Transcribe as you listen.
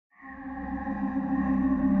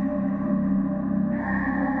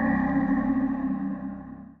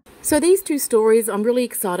So these two stories I'm really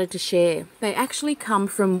excited to share. They actually come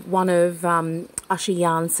from one of Ushi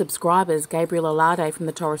Yarns' subscribers, Gabriel Alade from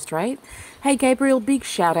the Torres Strait. Hey Gabriel, big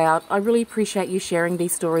shout out. I really appreciate you sharing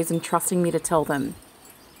these stories and trusting me to tell them.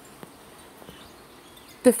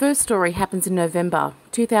 The first story happens in November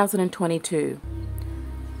 2022.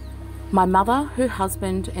 My mother, her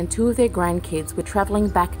husband and two of their grandkids were travelling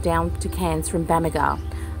back down to Cairns from Bamaga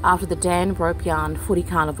after the Dan Rope Yarn Footy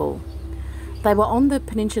Carnival. They were on the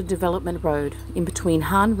Peninsula Development Road in between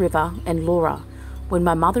Han River and Laura when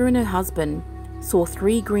my mother and her husband saw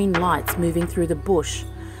three green lights moving through the bush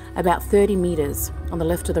about 30 metres on the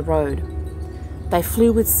left of the road. They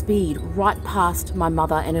flew with speed right past my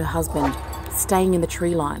mother and her husband, staying in the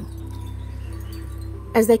tree line.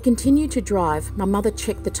 As they continued to drive, my mother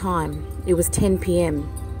checked the time. It was 10 p.m.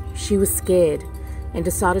 She was scared and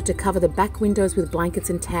decided to cover the back windows with blankets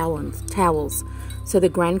and towels so the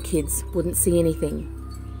grandkids wouldn't see anything.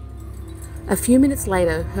 A few minutes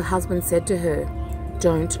later, her husband said to her,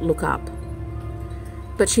 "Don't look up."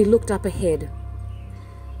 But she looked up ahead,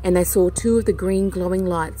 and they saw two of the green glowing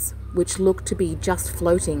lights, which looked to be just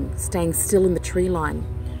floating, staying still in the tree line,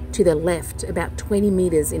 to their left, about 20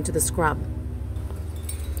 metres into the scrub.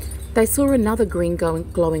 They saw another green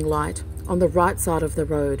glowing light on the right side of the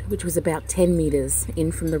road, which was about 10 metres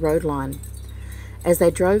in from the road line. As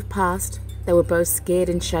they drove past, they were both scared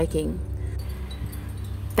and shaking.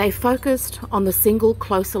 They focused on the single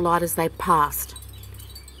closer light as they passed.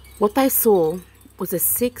 What they saw was a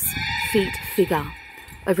 6-foot figure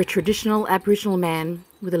of a traditional Aboriginal man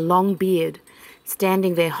with a long beard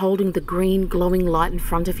standing there holding the green glowing light in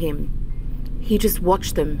front of him. He just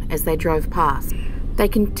watched them as they drove past. They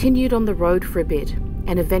continued on the road for a bit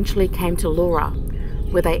and eventually came to Laura,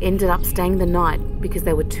 where they ended up staying the night because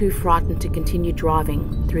they were too frightened to continue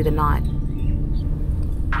driving through the night.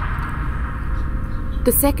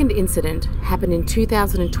 The second incident happened in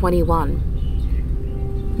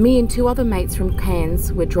 2021. Me and two other mates from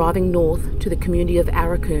Cairns were driving north to the community of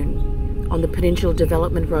Arakoon on the Peninsula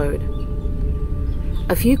Development Road.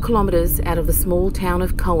 A few kilometres out of the small town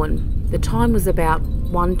of Cowan, the time was about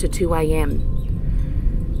 1 to 2 a.m.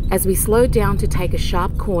 As we slowed down to take a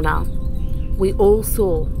sharp corner, we all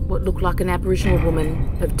saw what looked like an Aboriginal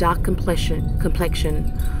woman of dark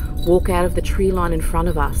complexion walk out of the tree line in front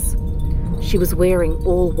of us. She was wearing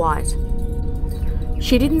all white.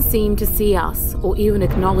 She didn't seem to see us or even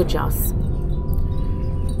acknowledge us.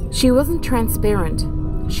 She wasn't transparent.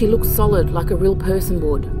 She looked solid like a real person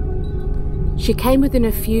would. She came within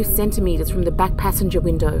a few centimetres from the back passenger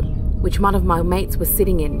window, which one of my mates was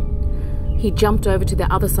sitting in. He jumped over to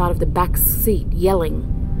the other side of the back seat, yelling.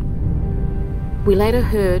 We later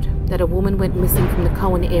heard that a woman went missing from the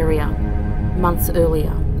Cowan area months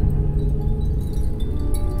earlier.